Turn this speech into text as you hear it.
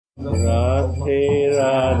Radhe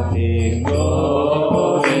Radhe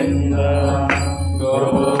Govinda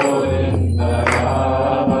Govinda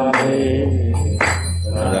Radhe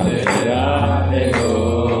Radhe Radhe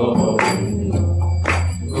Govinda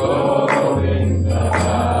Govinda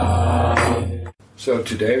Radhe. So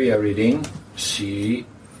today we are reading Sri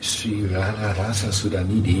Radha Rasa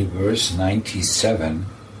Sudhanidhi, verse 97,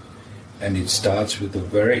 and it starts with a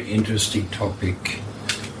very interesting topic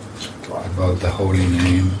about the holy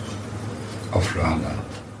name of Radha.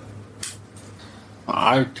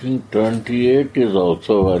 I think 28 is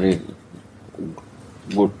also a very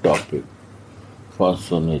good topic for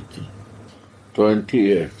Suniti.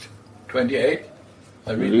 28. 28?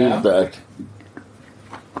 I read Read now? that.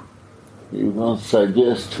 You can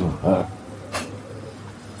suggest to her.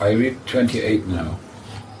 I read 28 now.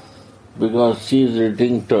 Because she is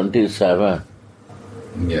reading 27.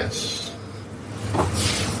 Yes.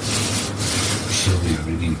 So we are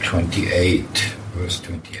reading 28, verse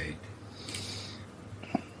 28.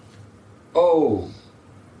 Oh,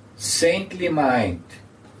 saintly mind,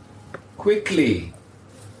 quickly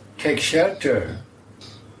take shelter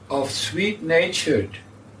of sweet-natured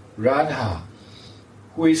Radha,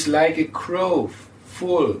 who is like a crow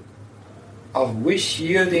full of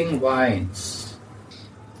wish-yielding wines,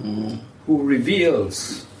 who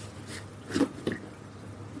reveals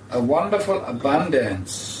a wonderful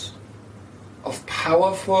abundance of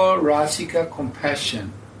powerful Rasika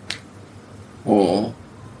compassion,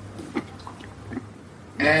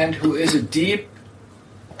 and who is a deep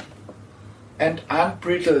and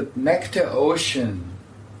unbridled nectar ocean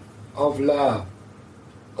of love.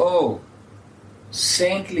 Oh,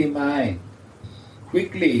 saintly mind,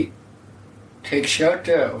 quickly take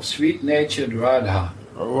shelter of sweet-natured Radha.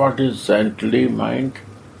 What is saintly mind?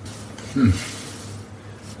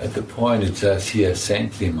 At the point it says here,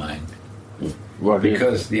 saintly mind. What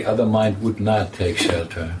Because the other mind would not take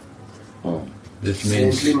shelter. This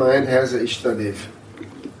means Saintly mind has a Ishtadev.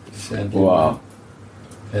 saintly Wow. mind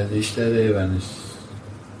has Ishtadev and is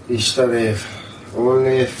Ishtadev.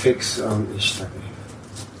 Only fix on Ishtadev.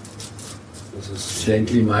 This is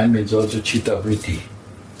saintly mind means also chitta-vritti.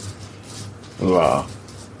 Wow.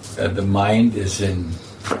 That the mind is in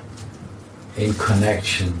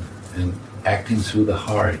connection and acting through the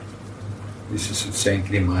heart. This is a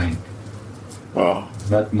saintly mind, Wow.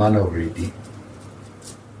 not mano-vritti,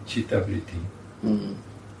 chitta-vritti.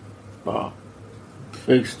 Wow.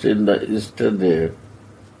 Fixed in the Ishtadev,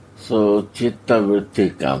 so chitta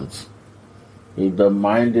vritti comes. If the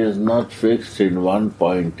mind is not fixed in one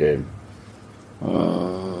point,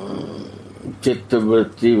 chitta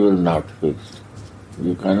vritti will not fix.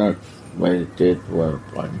 You cannot meditate one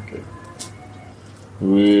point.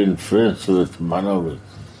 We influence with manovritti.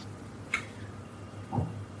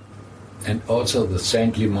 And also the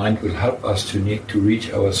saintly mind will help us to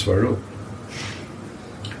reach our swarup.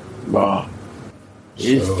 Wow. So-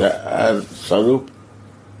 Ishta and Sarup,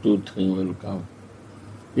 two things will come.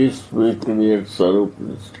 Ishta will create Sarup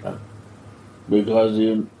Nishtha. Because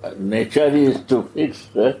nature is to fix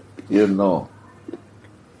it, you know.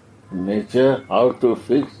 Nature, how to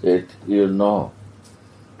fix it, you know.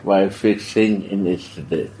 By fixing in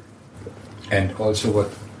Ishtadev. And also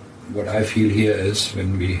what I feel here is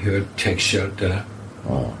when we heard take shelter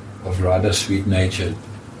of rather sweet-natured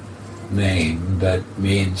name, that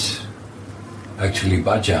means actually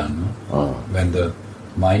bhajan. When the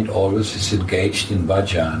mind always is engaged in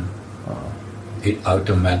bhajan, it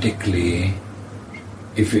automatically,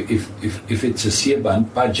 if it's a sirband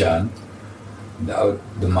bhajan,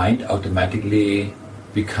 the mind automatically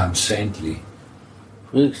becomes saintly.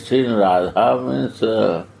 Fixed in Radha means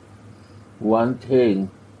one thing,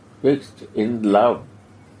 fixed in love,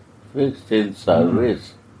 fixed in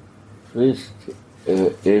service, fixed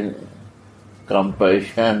in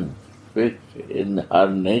compassion, fixed in her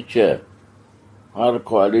nature, her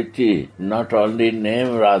quality, not only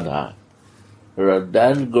name Radha.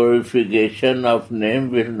 Then glorification of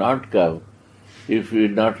name will not come. If you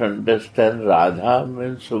not understand Radha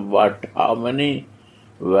means what, how many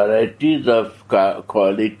varieties of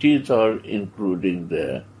qualities are including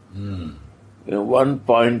there. One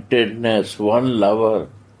pointedness, one lover,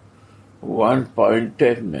 one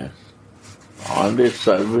pointedness, only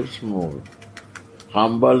service mode,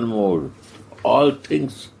 humble mode, all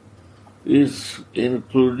things is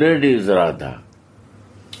included is Radha.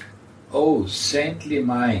 Oh, saintly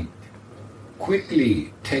mind,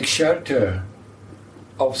 quickly take shelter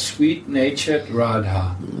of sweet-natured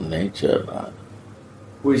Radha, Nature Radha.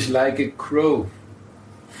 who is like a crow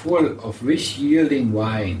full of wish-yielding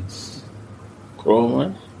wines. Crow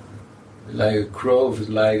means? Like a crow is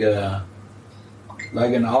like a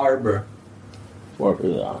like an arbor. What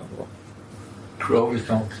is arbor? Grove is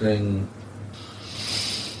something,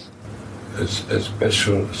 a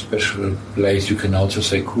special place. You can also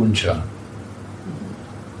say kunja.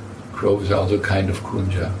 Grove is also a kind of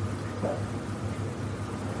kunja.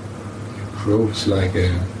 Grove is like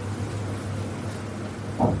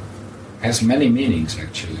has many meanings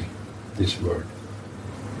actually, this word.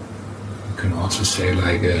 You can also say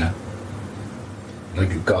like a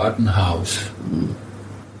garden house,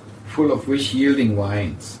 full of wish-yielding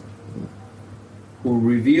vines, who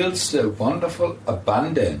reveals the wonderful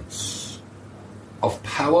abundance of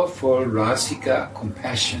powerful rasika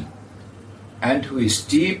compassion, and who is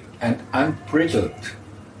deep and unbridled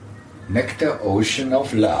nectar ocean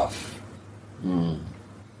of love.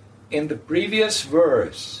 In the previous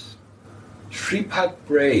verse, Shripad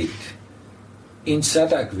prayed in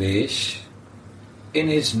Sadakvesh in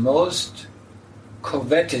his most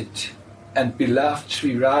coveted and beloved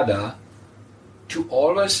Sri Radha to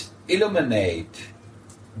always illuminate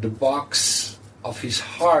the box of his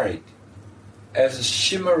heart as a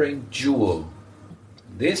shimmering jewel.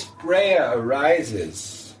 This prayer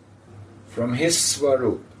arises from his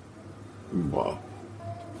Swarup. Wow.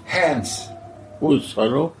 Hence, Who's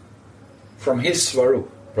Swarup? from his Swarup,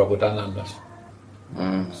 Prabodhananda's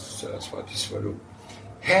Saraswati Swarup.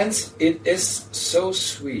 Hence, it is so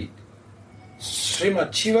sweet.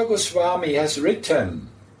 Srimad Shiva Goswami has written,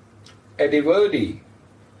 a devotee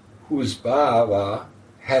whose bhava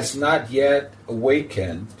has not yet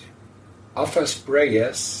awakened offers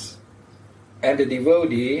prayers, and a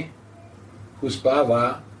devotee whose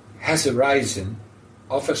bhava has arisen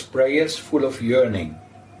offers prayers full of yearning.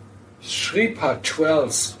 Shripad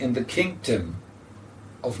dwells in the kingdom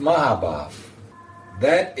of Mahabhav.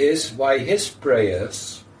 That is why his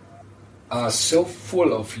prayers are so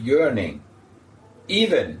full of yearning.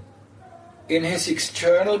 Even in his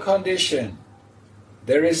external condition,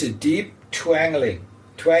 there is a deep twanging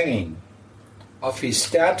of his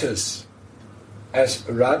status as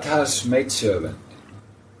Radha's maidservant.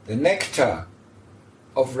 The nectar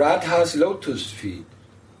of Radha's lotus feet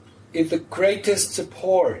is the greatest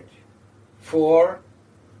support for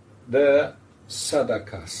the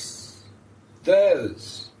sadhakas.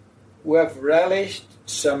 Those who have relished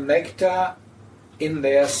some nectar in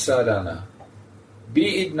their sadhana,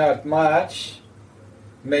 be it not much,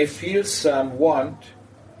 may feel some want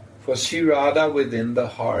for Sri Radha within the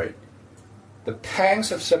heart. The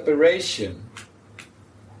pangs of separation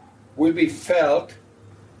will be felt,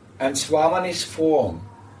 and Swamini's form,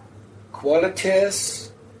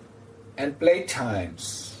 qualities, and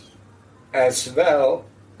playtimes, as well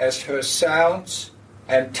as her sounds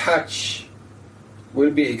and touch,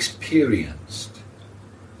 will be experienced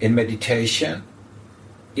in meditation,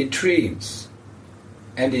 in dreams,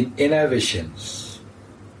 and in inner visions.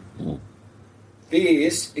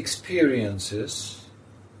 These experiences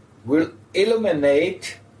will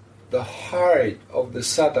illuminate the heart of the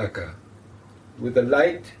sadhaka with the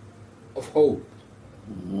light of hope.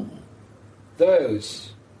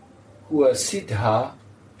 Those who are siddha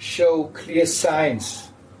show clear signs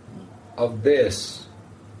of this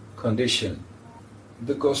condition.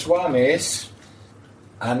 The Goswamis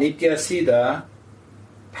are nitya siddha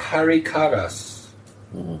parikaras.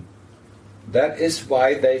 That is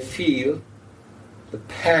why they feel the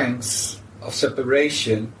pangs of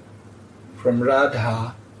separation from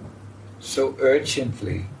Radha so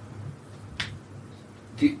urgently.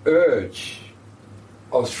 The urge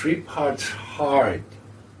of Sripad's heart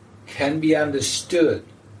can be understood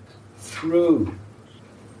through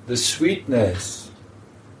the sweetness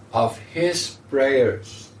of his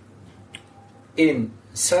prayers. In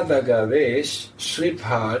Sadagavesh,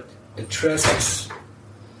 Sripad addresses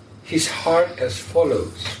his heart as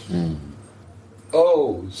follows.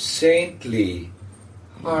 O saintly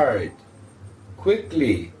heart,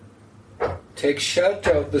 quickly take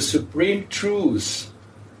shelter of the supreme truth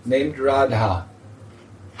named Radha.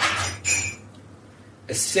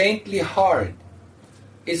 A saintly heart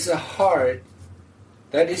is a heart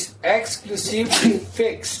that is exclusively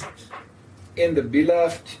fixed in the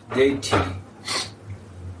beloved deity.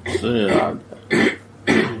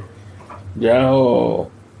 Jao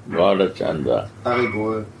Gaurachandra.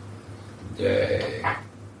 Haribol.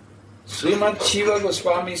 Srimad Shiva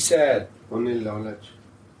Goswami said, Only knowledge.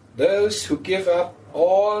 those who give up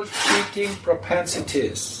all fleeting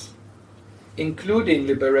propensities, including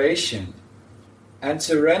liberation, and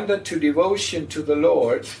surrender to devotion to the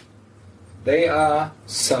Lord, they are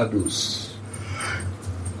sadhus.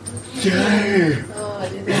 Oh, I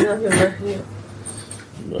didn't remember you.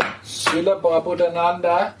 Srila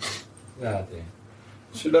Prabodhananda, Radha.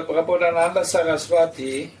 Srila Prabodhananda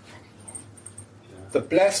Saraswati, the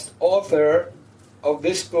blessed author of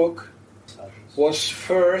this book, was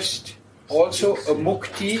first also a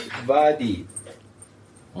Mukti Vadi.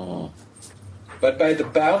 But by the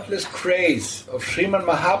boundless grace of Sriman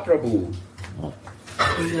Mahaprabhu,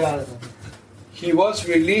 he was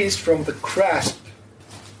released from the grasp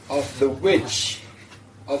of the witch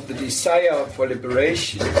of the desire for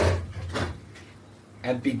liberation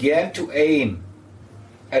and began to aim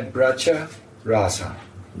at Braja Rasa.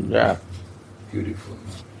 Yeah. Beautiful.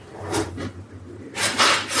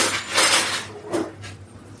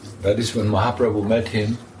 That is when Mahaprabhu met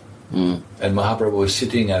him, and Mahaprabhu was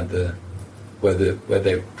sitting at where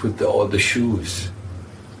they put all the shoes,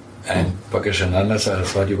 and Bhaktishananda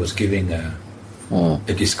Saraswati was giving a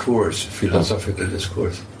discourse, philosophical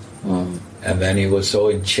discourse, and then he was so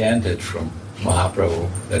enchanted from Mahaprabhu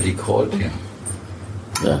that he called him.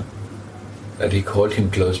 Yeah. That he called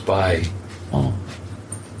him close by,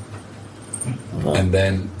 and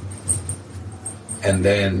then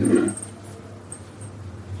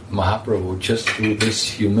Mahaprabhu, just through this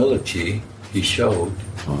humility he showed,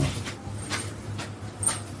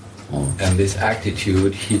 and this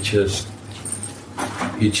attitude, he just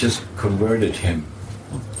converted him.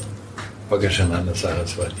 Bhaktishananda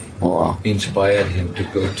Saraswati inspired him to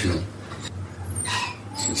go to.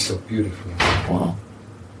 This is so beautiful. Wow.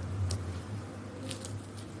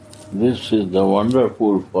 This is the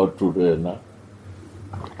wonderful for today, na?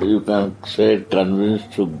 You can say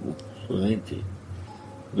convinced to Sudhanidhi.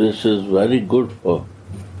 This is very good for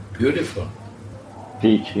Beautiful.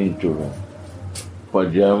 teaching to them, for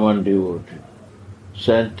German devotee.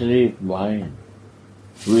 Saintly mind.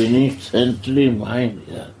 We need saintly mind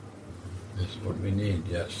here. That's what we need,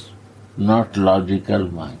 yes. Not logical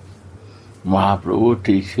mind. Mahaprabhu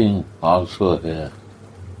teaching also here.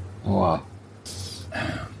 Wow.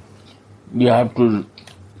 You have to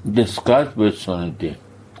discuss with Sudhanidhi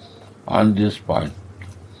on this point.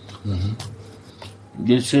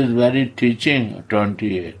 This is very teaching,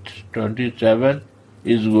 28. 27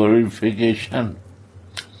 is glorification.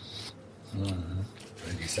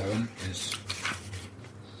 27 is...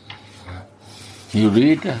 You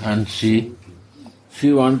read and see. If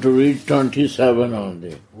you want to read 27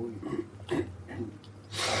 only,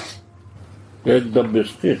 take the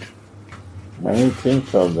biscuit. Many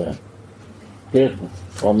things are there. Take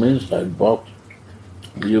from inside box.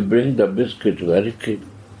 You bring the biscuit very quick.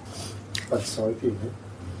 But salty,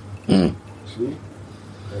 huh? See?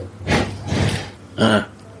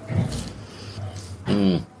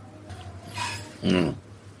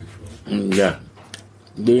 Yeah.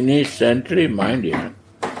 We need saintly mind here.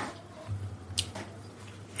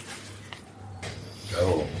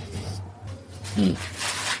 Oh.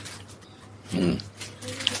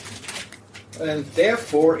 And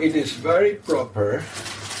therefore it is very proper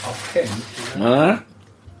of him,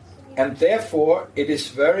 and therefore it is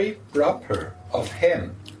very proper of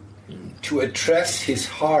him to address his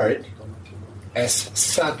heart as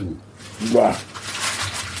sadhu. Wow.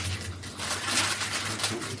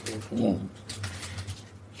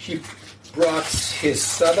 He brought his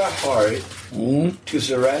sadhu heart to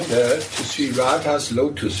surrender to Sri Radha's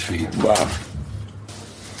lotus feet. Wow.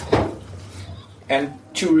 And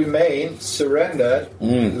to remain surrendered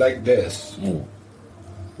like this.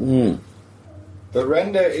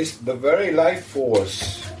 Surrender is the very life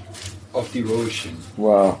force of devotion.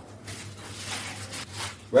 Wow.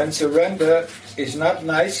 When surrender is not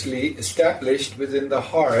nicely established within the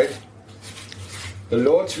heart, the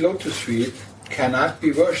Lord's lotus feet cannot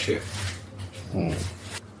be worshipped.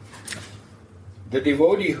 The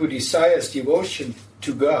devotee who desires devotion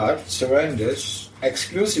to God surrenders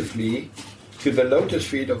exclusively to the lotus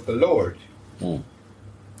feet of the Lord,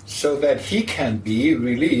 so that he can be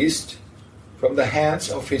released from the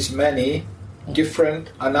hands of his many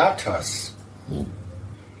different anarthas,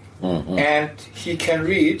 and he can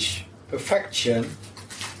reach perfection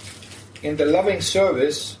in the loving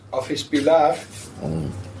service of his beloved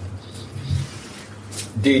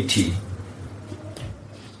deity.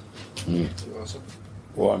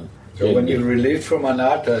 One. So when you're relieved from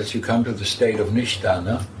anarthas, you come to the state of nishta,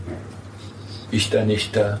 no? Ishta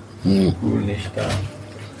nishta, Guru nishta,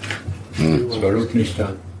 Swarup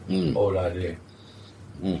nishta, all are there.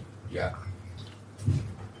 Yeah.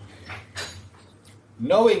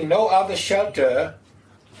 Knowing no other shelter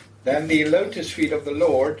than the lotus feet of the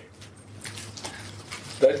Lord,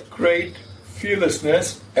 that great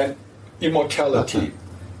fearlessness and immortality.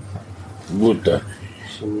 Buddha.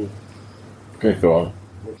 Take all.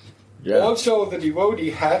 Yeah. Also, the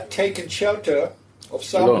devotee had taken shelter of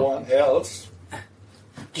someone else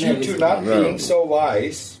due to not being so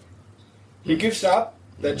wise, he gives up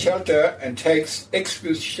the shelter and takes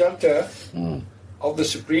exclusive shelter of the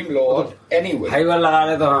Supreme Lord anyway. Fibre लगा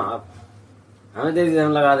रहे तो हाँ हमें दे दीजिए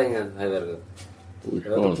हम लगा देंगे fibre को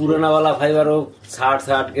तो पुराना वाला फाइबर वो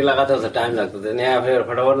 60 के लगाते उसे टाइम लगता था नया फाइबर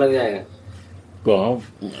फटाफट लग जाएगा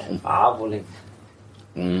आप बोले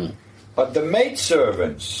But the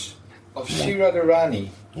maidservants of Sri Radharani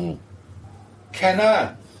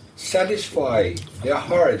cannot satisfy their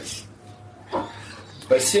hearts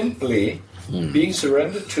by simply being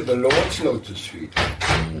surrendered to the Lord's lotus feet.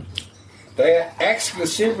 They are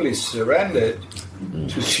exclusively surrendered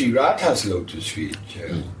to Sri Radha's lotus feet.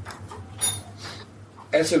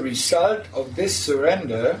 As a result of this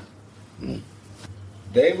surrender,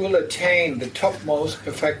 they will attain the topmost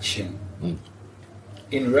perfection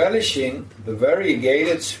in relishing the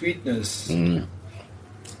variegated sweetness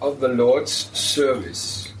of the Lord's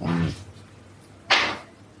service.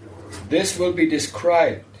 This will be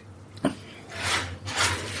described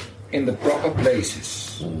in the proper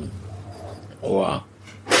places. Wow.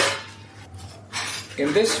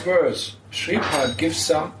 In this verse, Sripad gives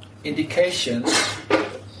some indications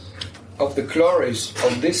of the glories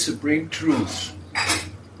of this supreme truth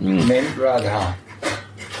named Radha,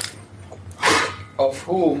 of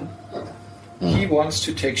whom he wants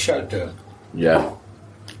to take shelter. Yeah.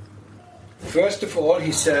 First of all,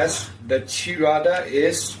 he says that Sri Radha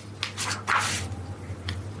is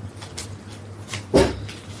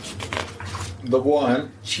the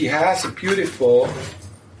one, she has a beautiful,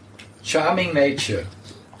 charming nature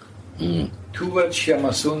towards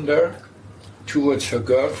Shyamasundar, towards her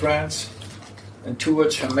girlfriends, and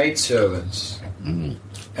towards her maidservants,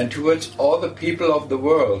 and towards all the people of the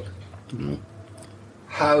world.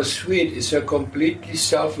 How sweet is her completely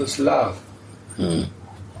selfless love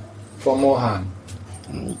for Mohan.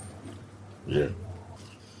 Yeah.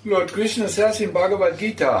 Lord Krishna says in Bhagavad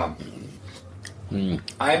Gita,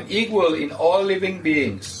 I am equal in all living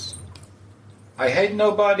beings. I hate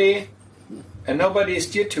nobody, and nobody is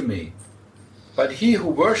dear to me. But he who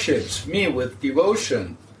worships me with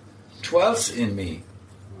devotion dwells in me,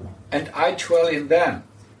 and I dwell in them.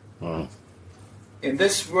 In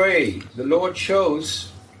this way, the Lord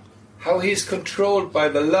shows how he is controlled by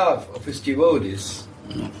the love of his devotees.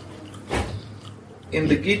 In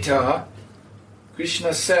the Gita,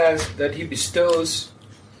 Krishna says that he bestows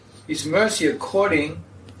his mercy according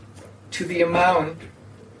to the amount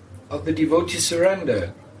of the devotee's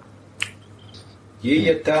surrender. Ye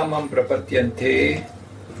yata mam prapatyante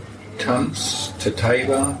tams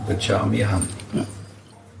tataiva vachamiham.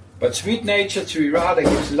 But sweet nature Sri Radha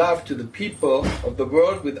gives love to the people of the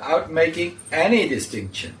world without making any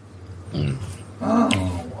distinction. Oh,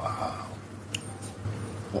 wow.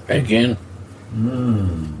 Again?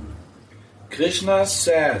 Krishna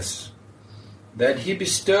says that he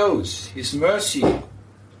bestows his mercy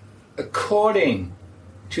according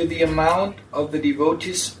to the amount of the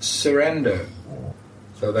devotee's surrender.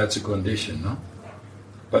 So that's a condition, no?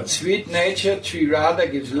 But sweet nature Sri Radha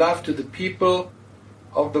gives love to the people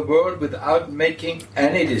of the world without making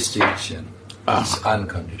any distinction. It's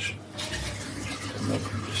unconditional. No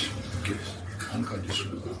condition. It gives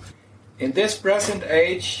unconditional love. In this present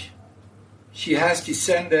age, she has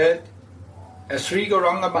descended as Sri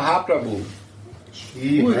Gauranga Mahaprabhu,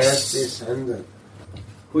 He has descended.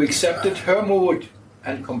 who accepted her mood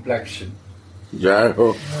and complexion. Jai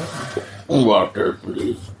Ho. Water,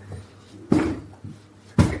 please.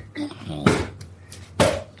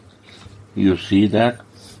 You see that?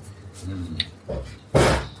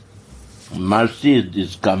 Mercy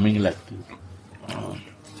is coming like this.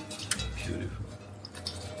 Beautiful.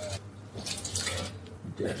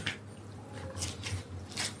 There.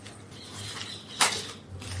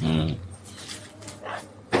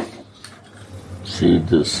 See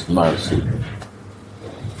this mercy.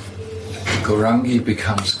 Gaurangi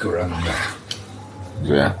becomes Gauranga.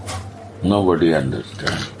 Yeah. Nobody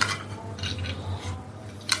understands.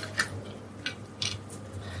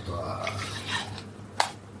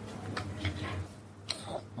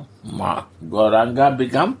 Gauranga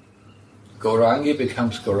become? Gaurangi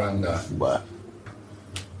becomes Gauranga. What?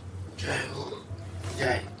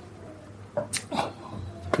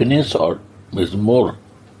 Finish or is more?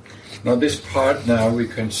 Now this part now we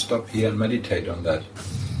can stop here and meditate on that.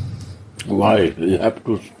 Why? You have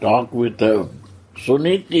to talk with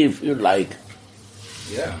Suniti if you like.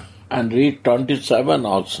 Yeah. And read 27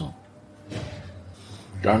 also.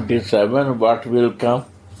 27 what will come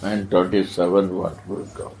and 27 what will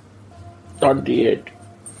come. 28.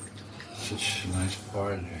 Such a nice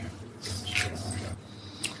part here.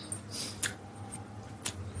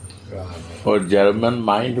 For German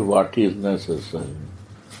mind, what is necessary?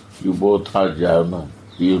 You both are German.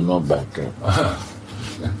 You know better.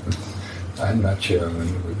 I'm not German.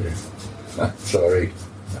 Sorry.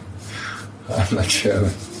 I'm not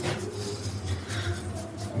German.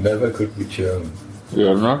 Never could be German.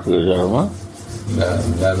 You are not German? No,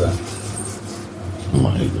 never.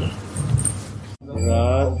 My God.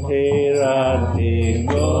 Radhe Radhe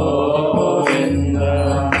Go